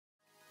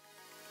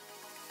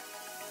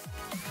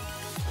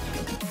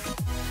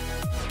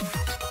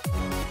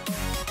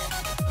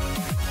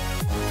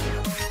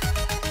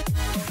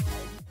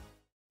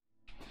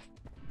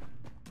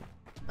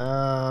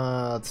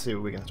Let's see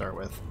what we can start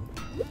with.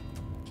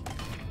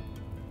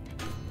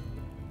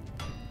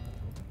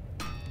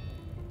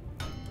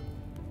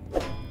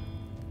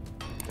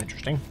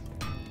 Interesting.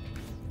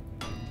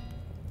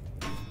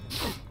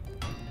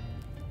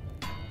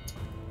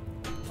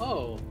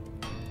 Oh.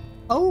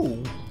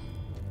 Oh!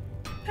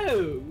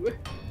 Oh!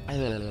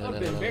 I've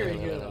been very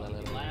good on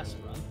the last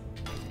run.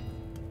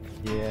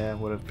 Yeah,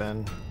 would have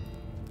been.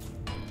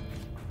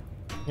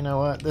 You know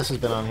what? This has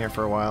been on here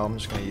for a while. I'm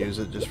just going to use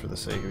it just for the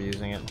sake of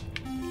using it.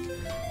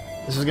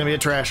 This is going to be a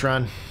trash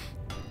run.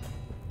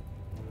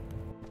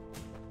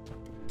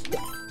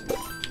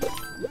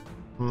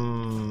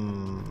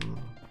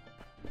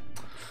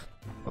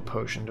 What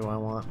potion do I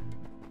want?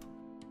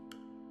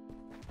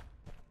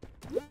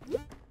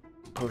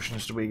 What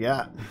potions do we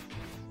got?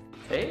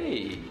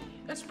 Hey,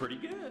 that's pretty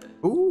good.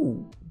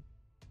 Ooh!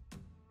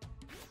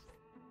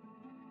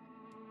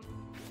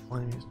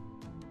 One of these.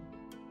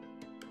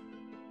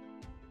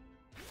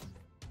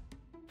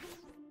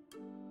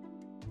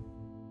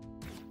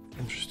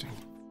 Interesting.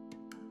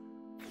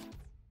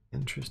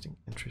 Interesting,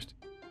 interesting.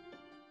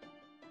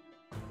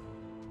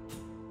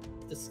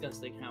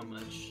 Disgusting how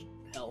much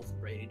health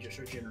Brady just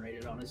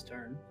regenerated on his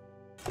turn.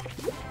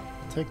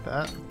 Take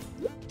that.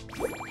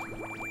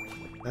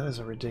 That is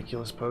a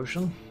ridiculous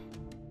potion.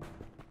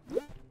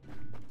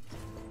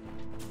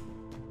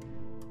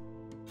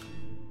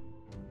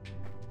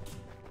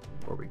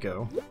 Before we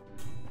go.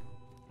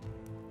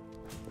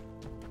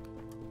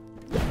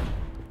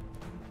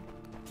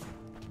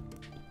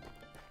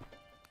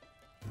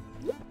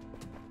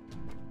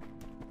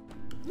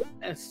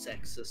 That's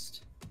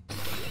sexist.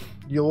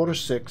 You're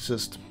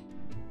sexist.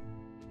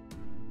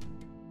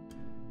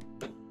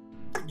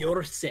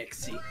 You're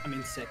sexy. I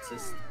mean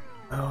sexist.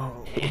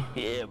 Oh.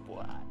 Yeah,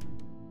 boy.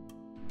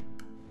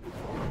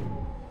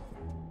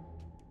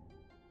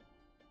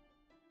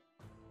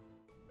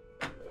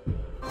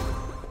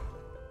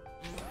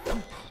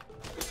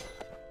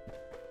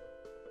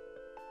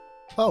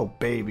 Oh,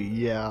 baby,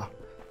 yeah.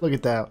 Look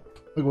at that.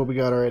 Look what we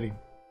got already.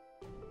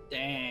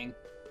 Dang.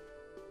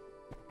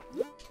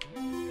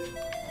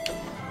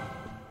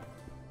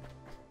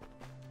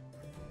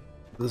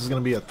 This is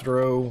gonna be a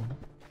throw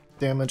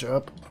damage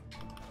up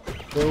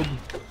build.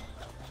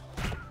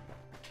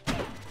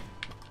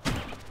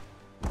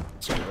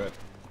 Screw it.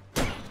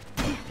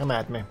 Come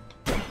at me.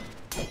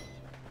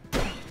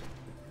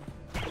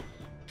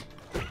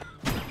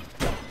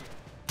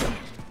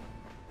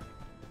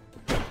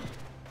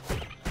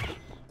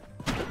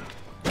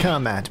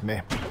 Come at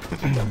me.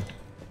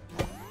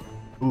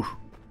 Ooh.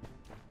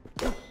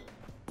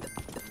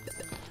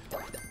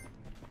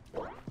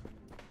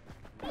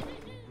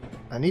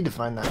 I need to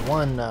find that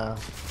one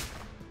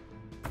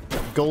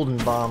golden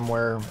bomb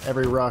where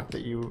every rock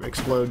that you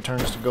explode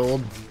turns to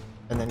gold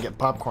and then get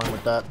popcorn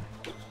with that.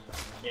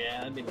 Yeah,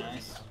 that'd be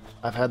nice.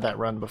 I've had that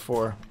run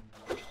before.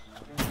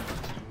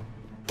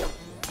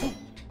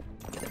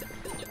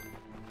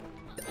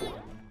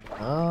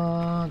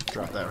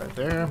 Drop that right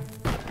there.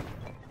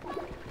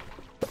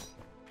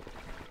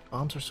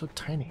 Bombs are so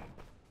tiny.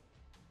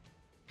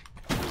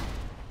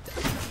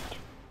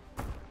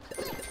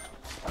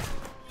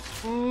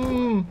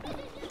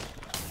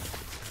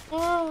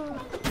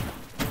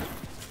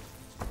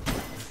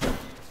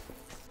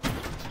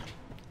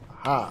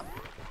 Aha.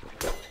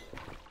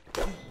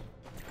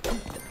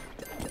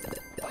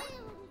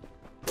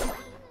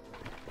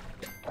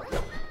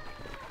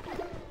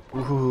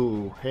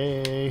 Ooh,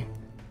 hey.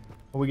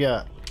 What we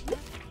got?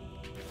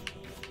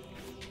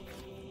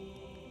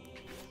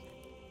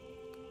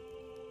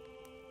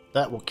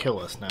 That will kill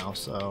us now,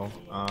 so,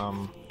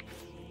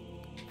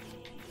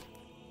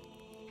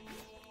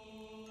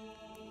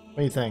 what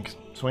do you think?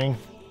 Swing?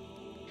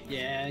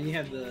 Yeah, you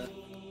have the...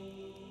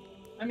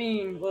 I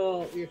mean,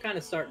 well, you're kind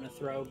of starting a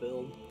throw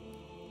build.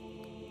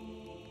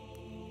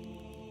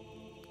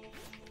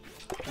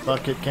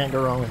 Fuck it, can't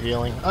go wrong with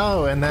healing.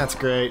 Oh, and that's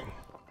great.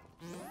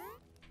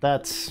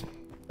 That's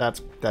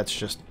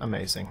just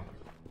amazing.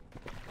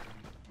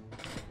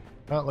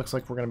 Well, it looks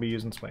like we're gonna be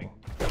using swing.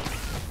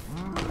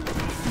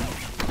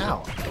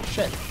 Ow!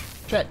 Shit!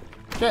 Shit!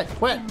 Shit!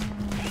 Quit!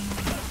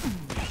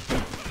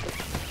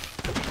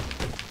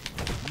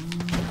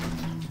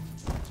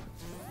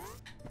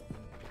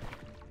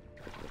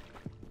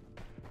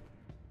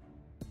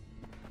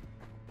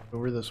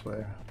 Over this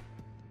way.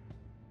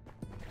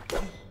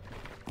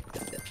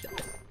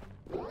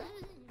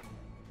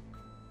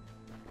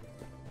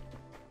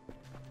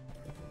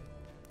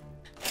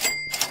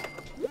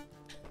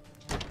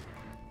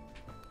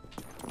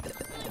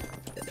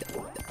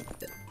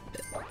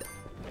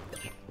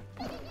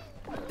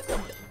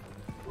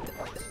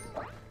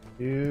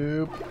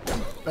 You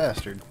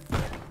bastard.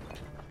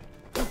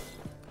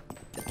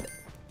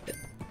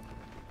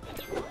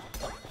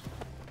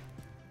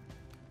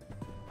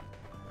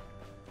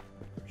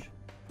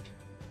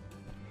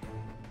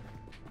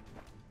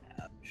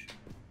 Ouch.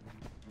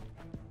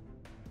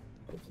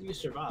 Hopefully you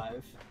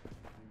survive.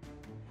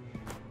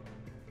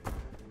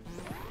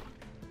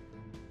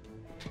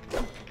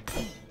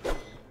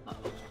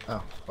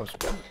 Oh, I was...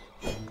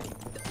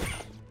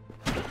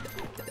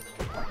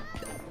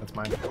 That's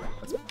mine.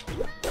 That's...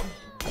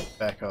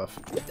 Back off.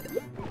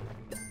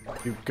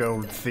 You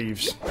gold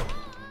thieves.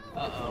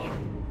 Uh-oh.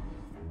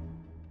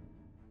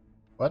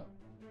 What?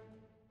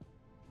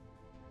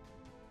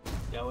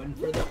 Going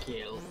for the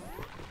kill.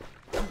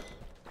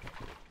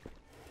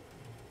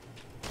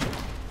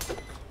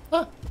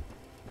 Ah.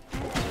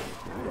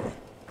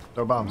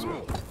 Throw bombs.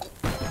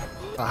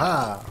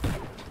 Aha!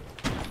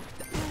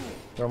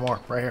 Throw more,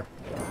 right here.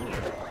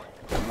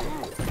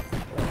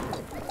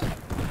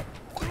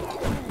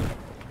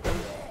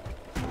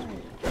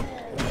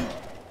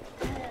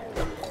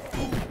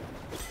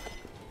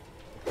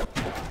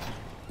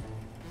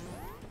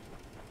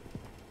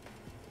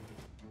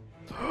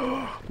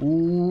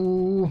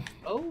 Ooh.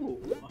 Oh.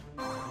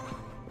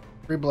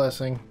 Free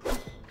blessing.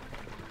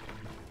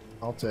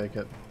 I'll take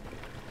it.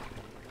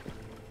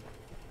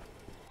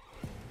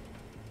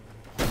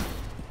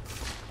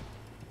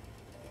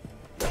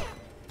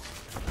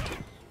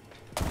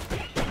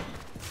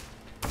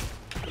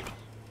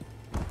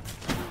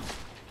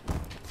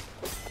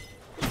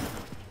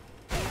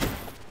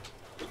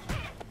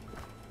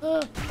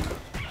 Ah.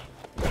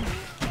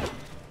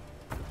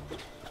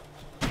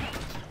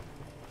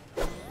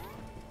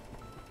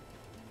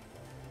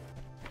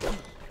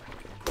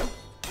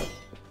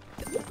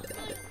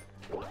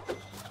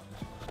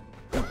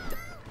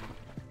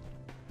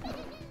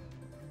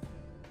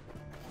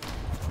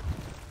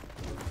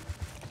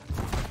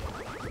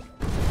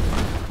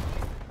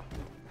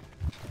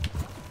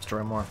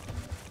 Destroy more.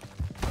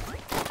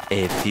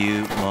 A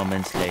few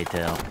moments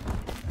later.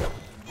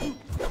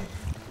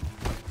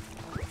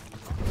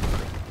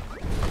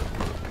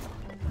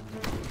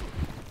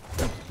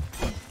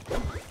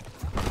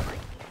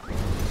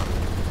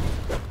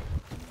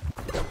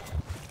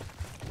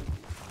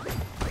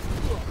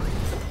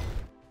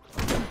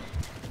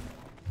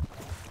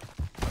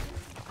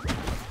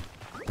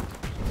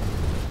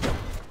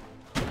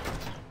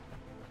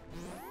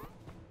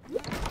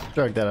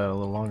 Drag that out a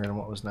little longer than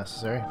what was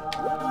necessary.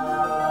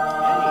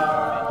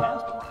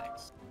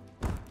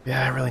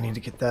 Yeah, I really need to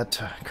get that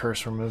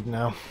curse removed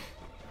now.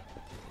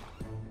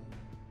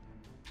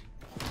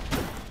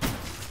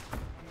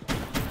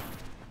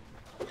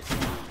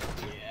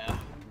 Yeah.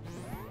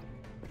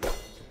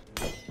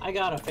 I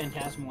got a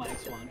Phantasmal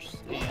Axe lunch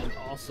and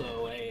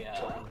also a,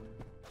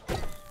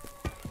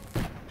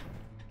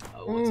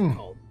 oh, what's it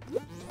called?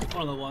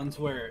 One of the ones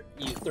where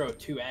you throw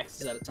 2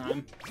 axes at a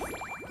time.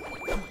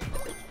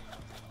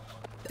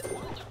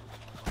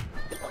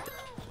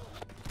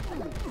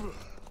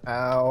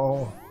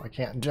 Ow, I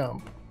can't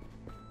jump.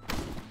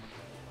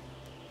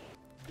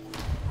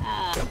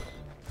 Ah.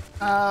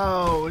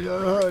 Ow, you're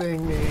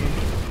hurting me.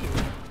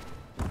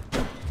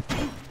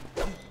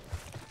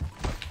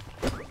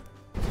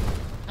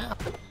 Ow.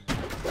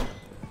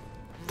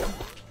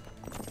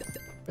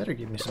 Better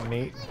give me some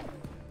meat.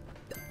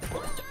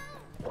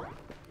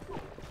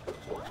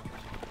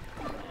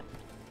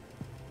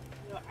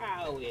 You're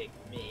owing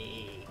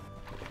me.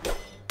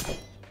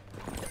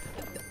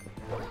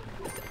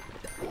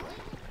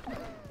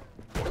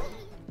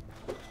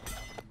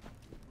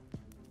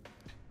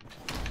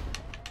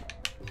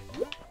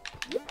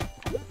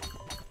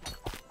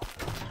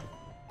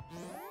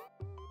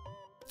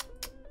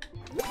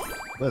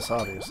 This,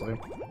 obviously.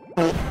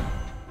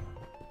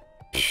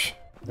 Psh,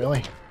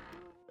 really?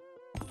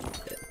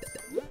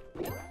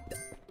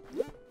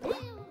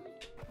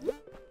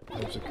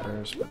 There's a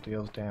curse, but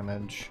deals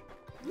damage.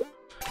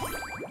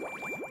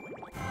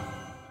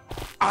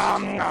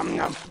 Nom,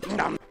 nom,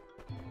 nom.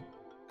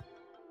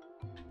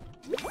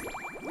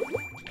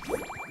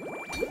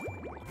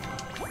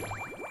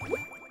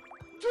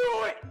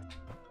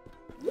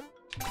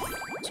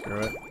 Screw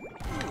it.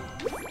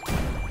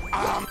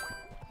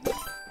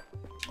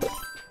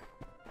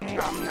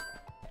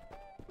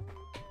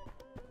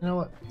 You know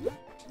what?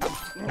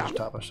 I'll just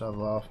top myself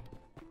off.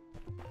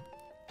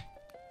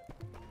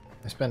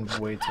 I spend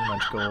way too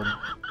much gold.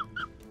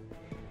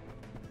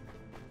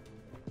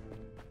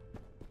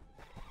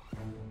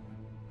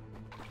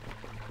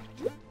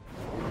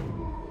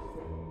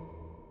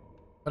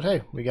 But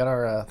hey, we got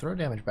our throw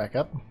damage back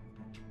up.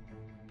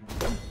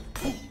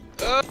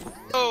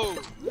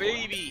 Oh,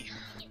 baby.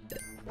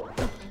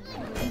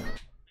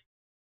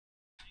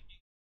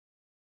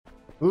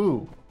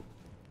 Ooh.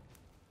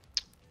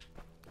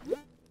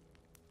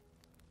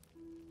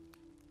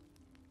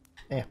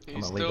 Yeah, I'm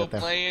He's gonna leave still it there.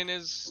 playing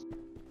his...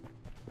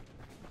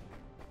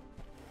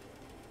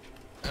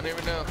 I don't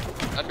even know.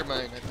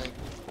 Undermine, I think.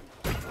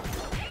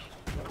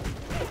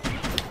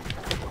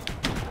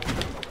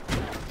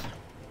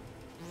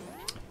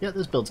 Yeah,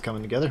 this build's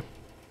coming together.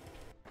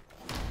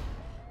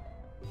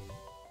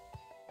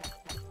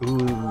 Ooh,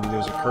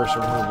 there's a curse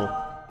removal.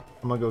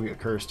 I'm gonna go get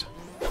cursed.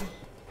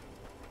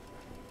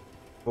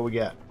 What we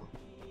got?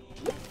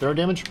 Throw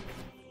damage?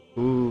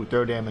 Ooh,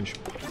 throw damage.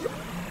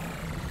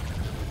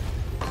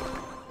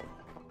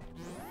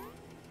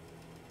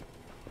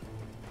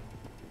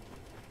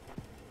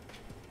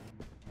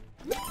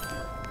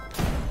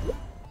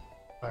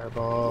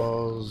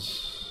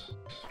 Fireballs.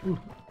 Ooh.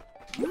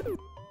 No!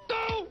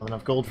 Not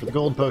enough gold for the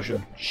gold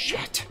potion.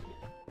 Shit!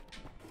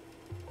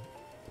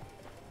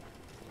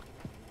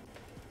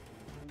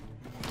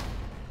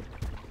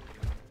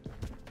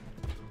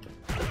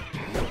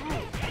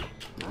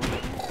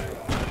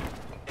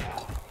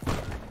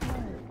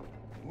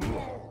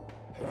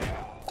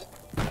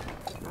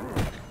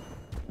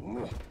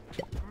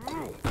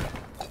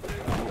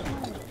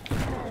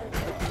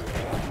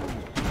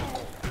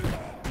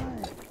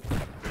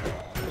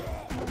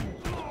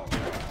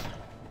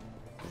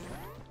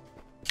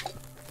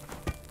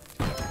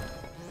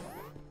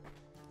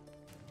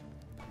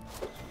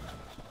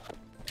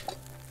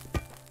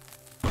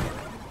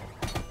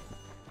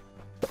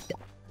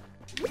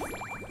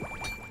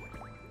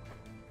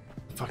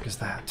 Fuck is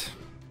that?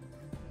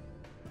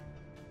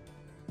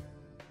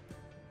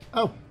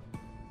 Oh.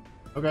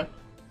 Okay.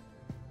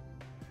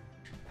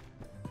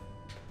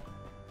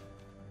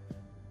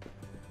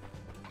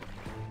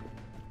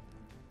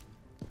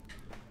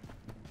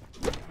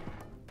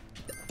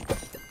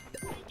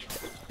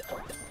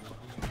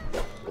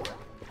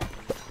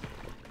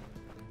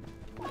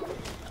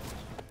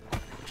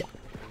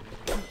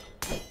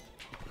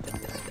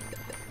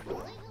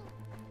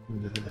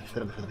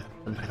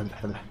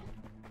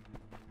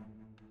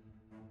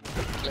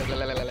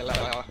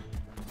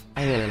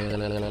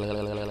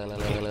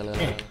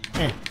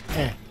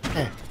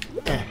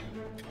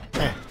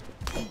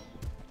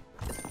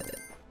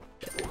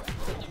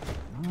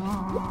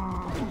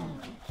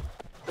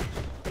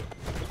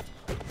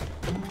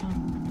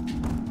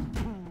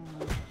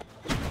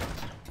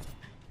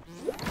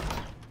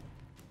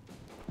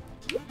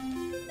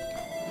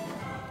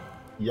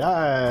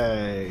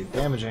 Yay!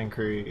 Damage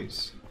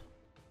increase.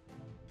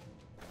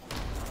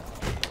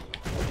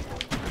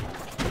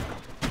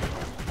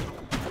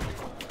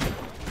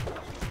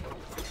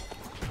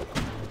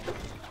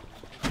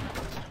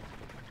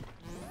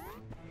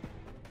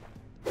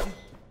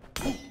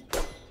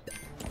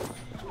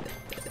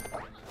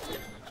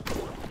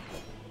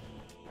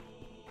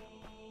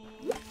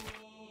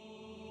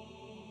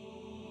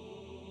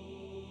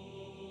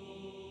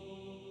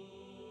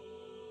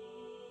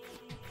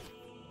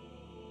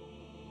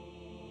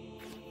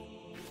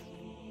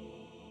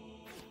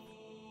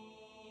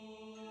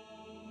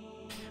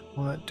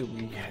 What do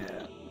we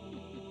have?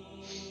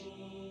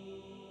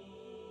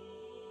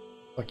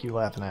 What you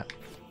laughing at?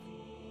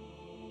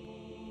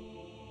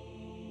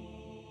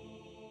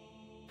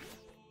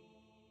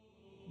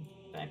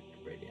 Back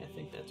ready. I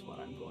think that's what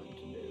I'm going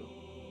to do.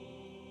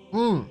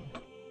 Hmm.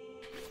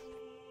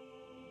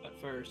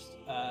 But first,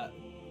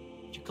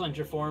 did you cleanse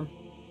your form?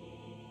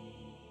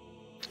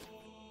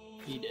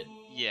 You did.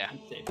 Yeah. I'm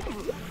safe.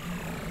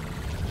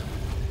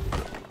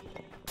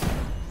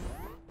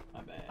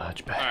 My bad.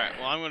 Much better. Alright,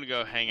 well, I'm gonna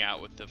go hang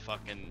out with the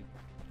fucking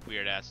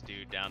weird ass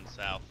dude down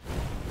south.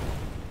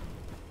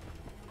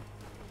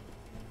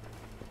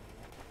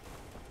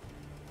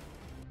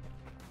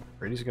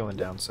 Brady's going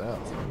down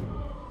south.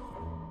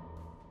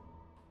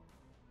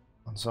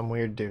 On some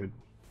weird dude.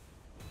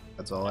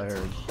 That's all I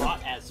heard.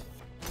 Hot as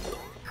oh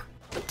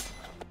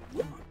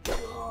my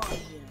god,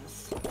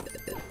 yes.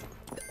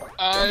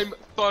 I'm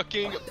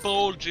fucking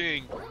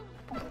bulging.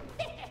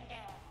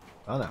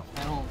 Oh no.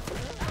 I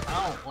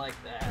don't like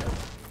that.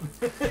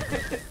 I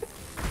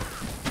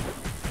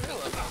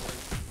love that word.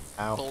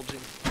 Ow.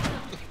 Bulging.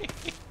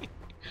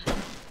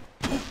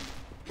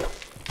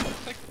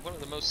 It's like one of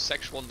the most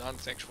sexual,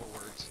 non-sexual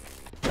words.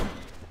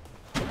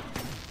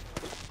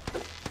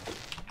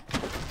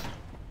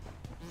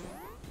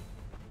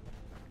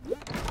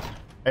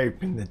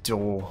 Open the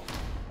door.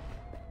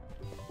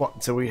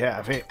 What do we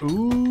have here?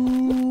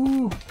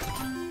 Ooh!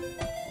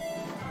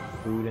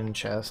 Food in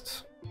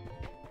chests.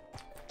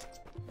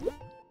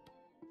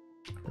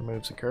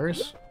 Removes a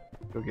curse.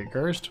 Go get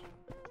cursed.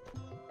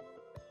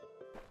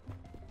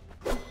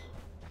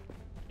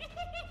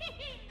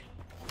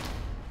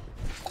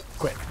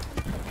 Quit.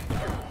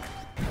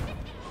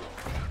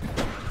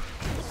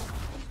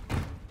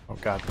 Oh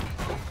god.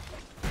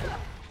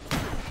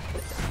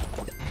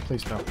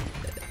 Please no.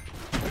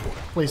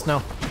 Please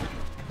no.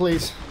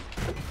 Please.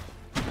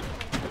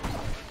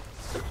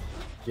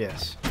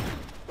 Yes.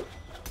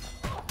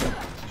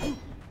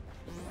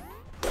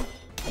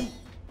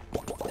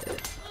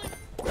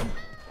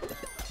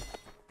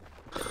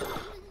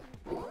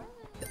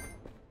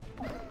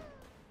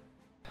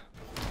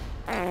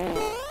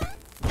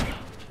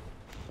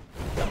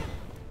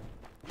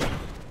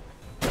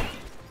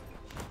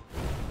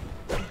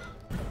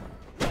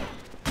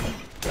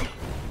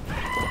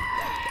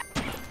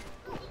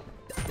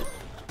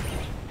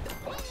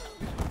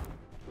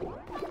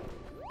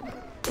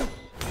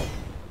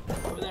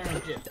 Over there in the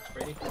gym,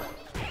 Brady.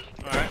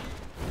 Alright.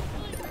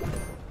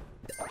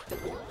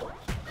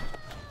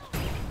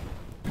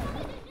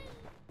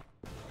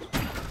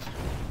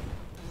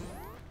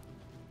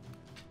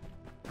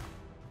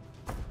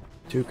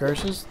 Two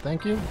curses,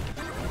 thank you.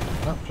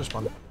 No, just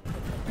one.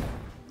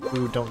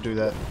 Ooh, don't do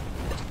that.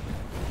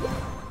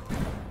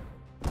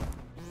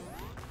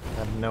 I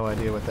have no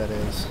idea what that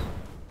is.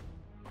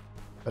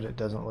 But it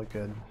doesn't look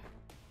good.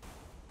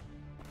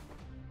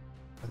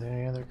 Are there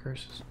any other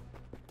curses?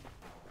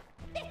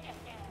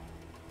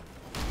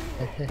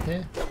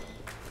 Hehehe.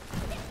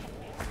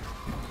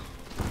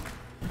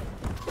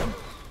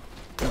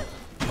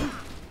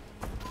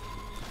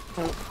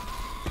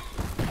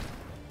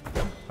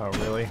 Oh,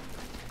 really?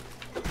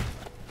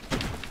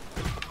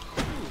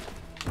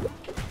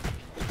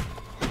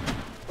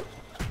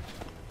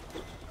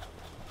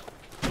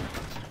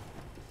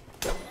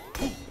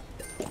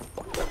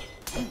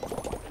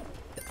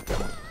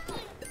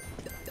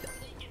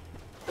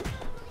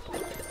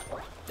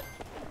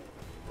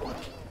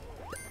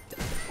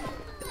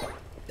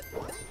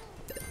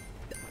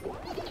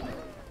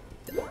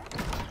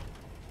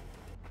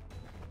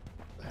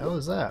 The hell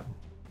is that?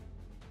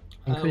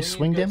 Increased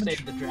swing we need to go damage?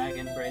 save the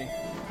dragon, Brady.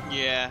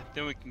 Yeah,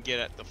 then we can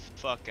get the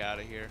fuck out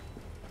of here.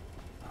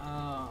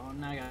 Oh,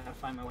 now I gotta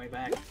find my way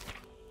back.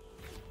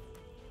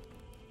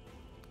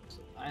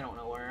 I don't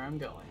know where I'm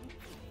going.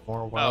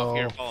 Or well, Oh,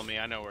 here, follow me.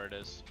 I know where it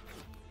is.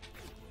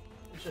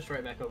 It's just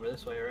right back over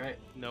this way, right?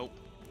 Nope.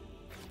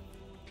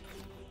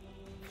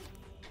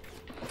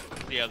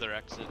 The other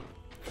exit.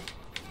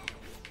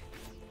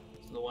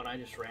 It's the one I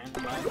just ran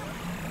by.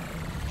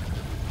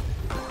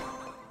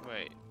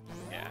 Wait.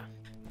 Yeah.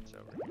 It's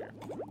over here.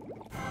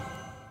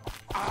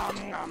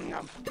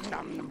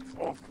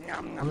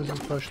 what does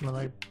this potion that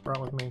I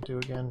brought with me do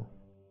again?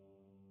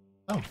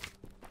 Oh.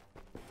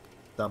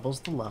 Doubles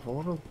the level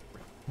of a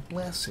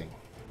blessing.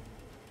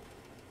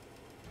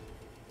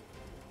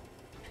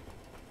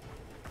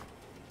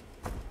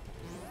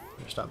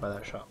 Better stop by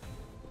that shop.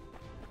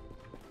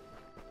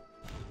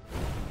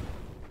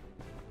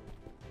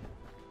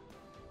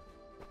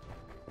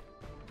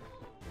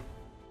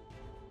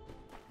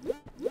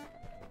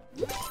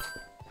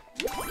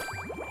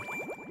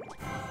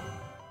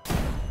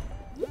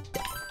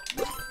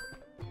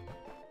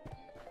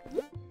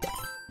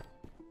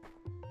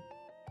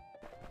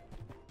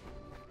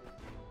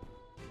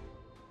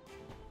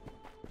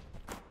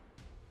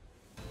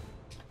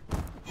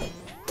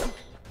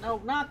 No,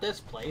 not this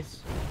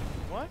place.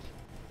 What?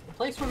 The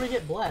place where we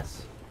get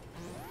blessed.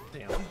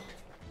 Damn.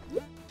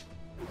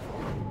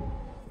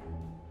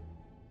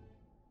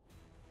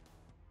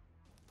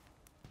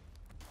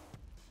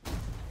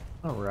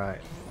 All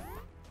right.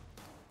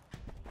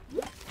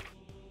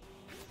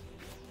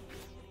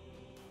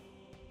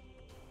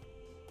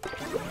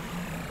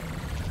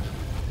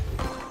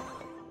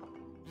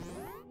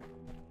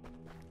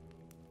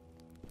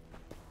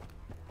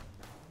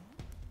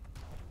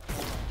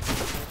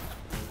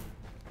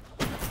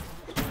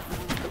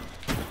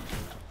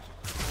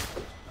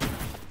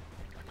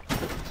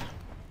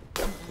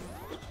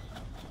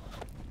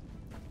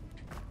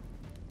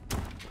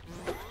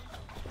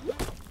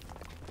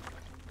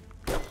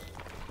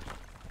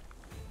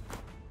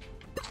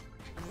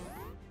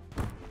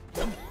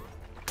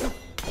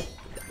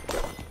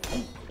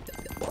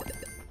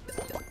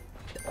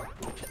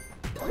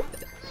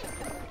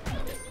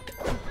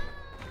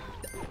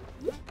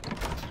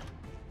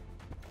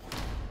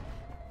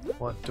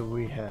 What do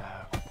we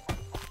have?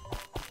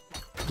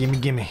 Gimme,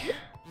 gimme.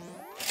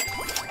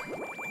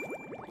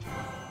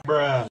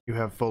 Bruh. You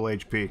have full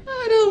HP.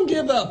 I don't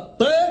give a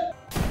fuck.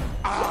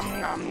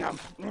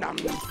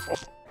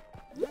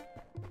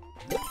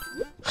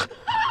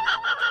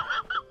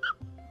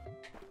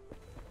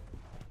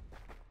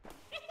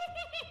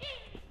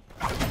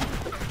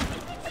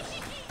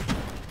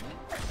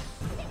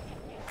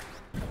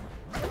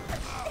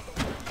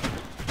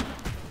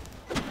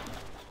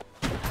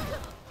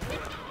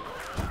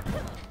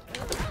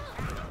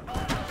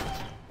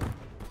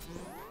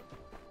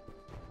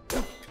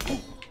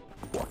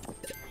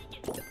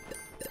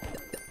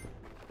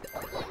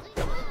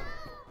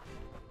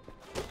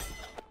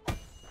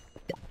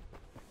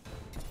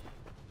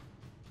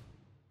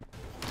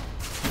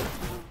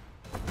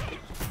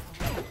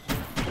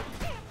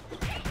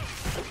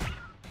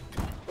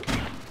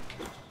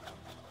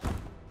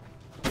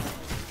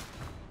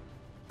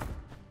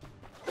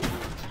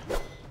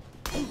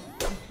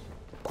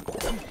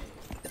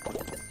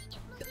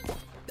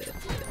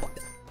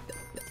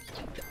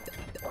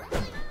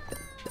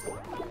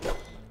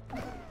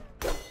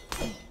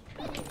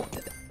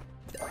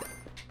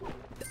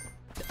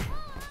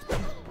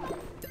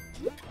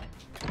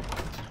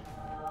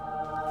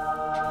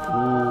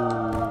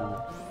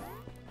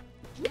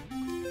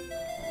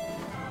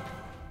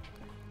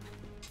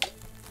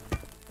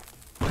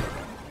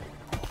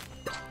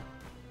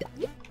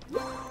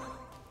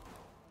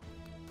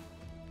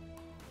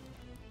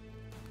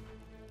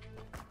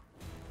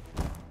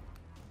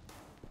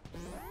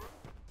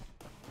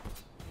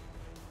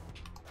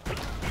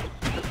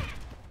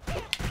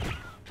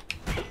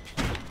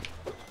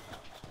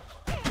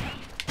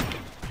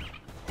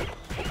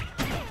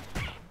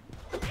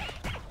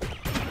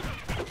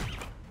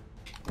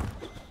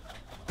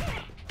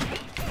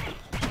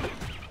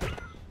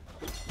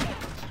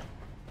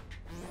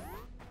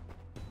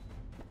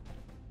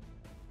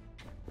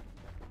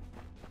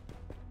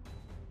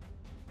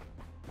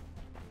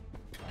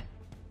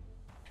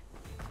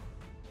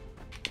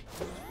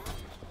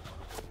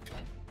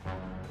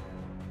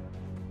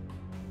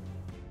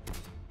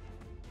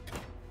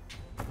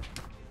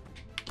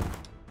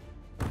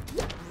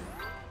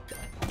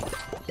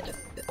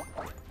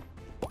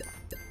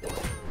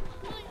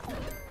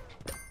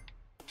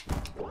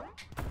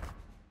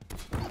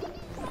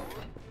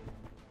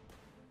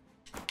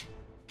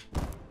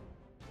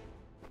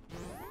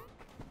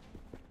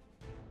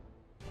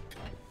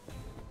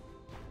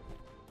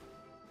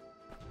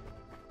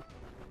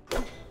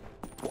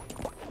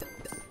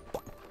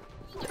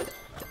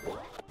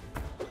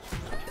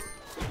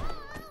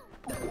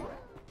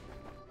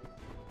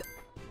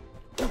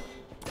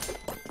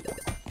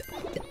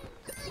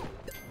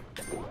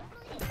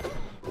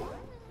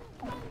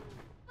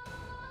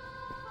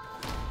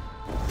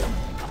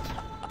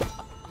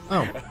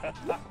 Oh.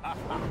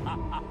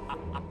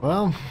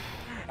 Well.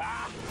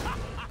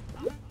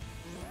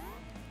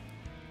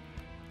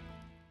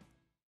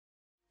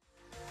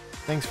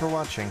 Thanks for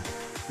watching.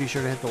 Be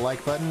sure to hit the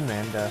like button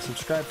and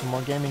subscribe for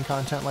more gaming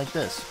content like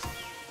this.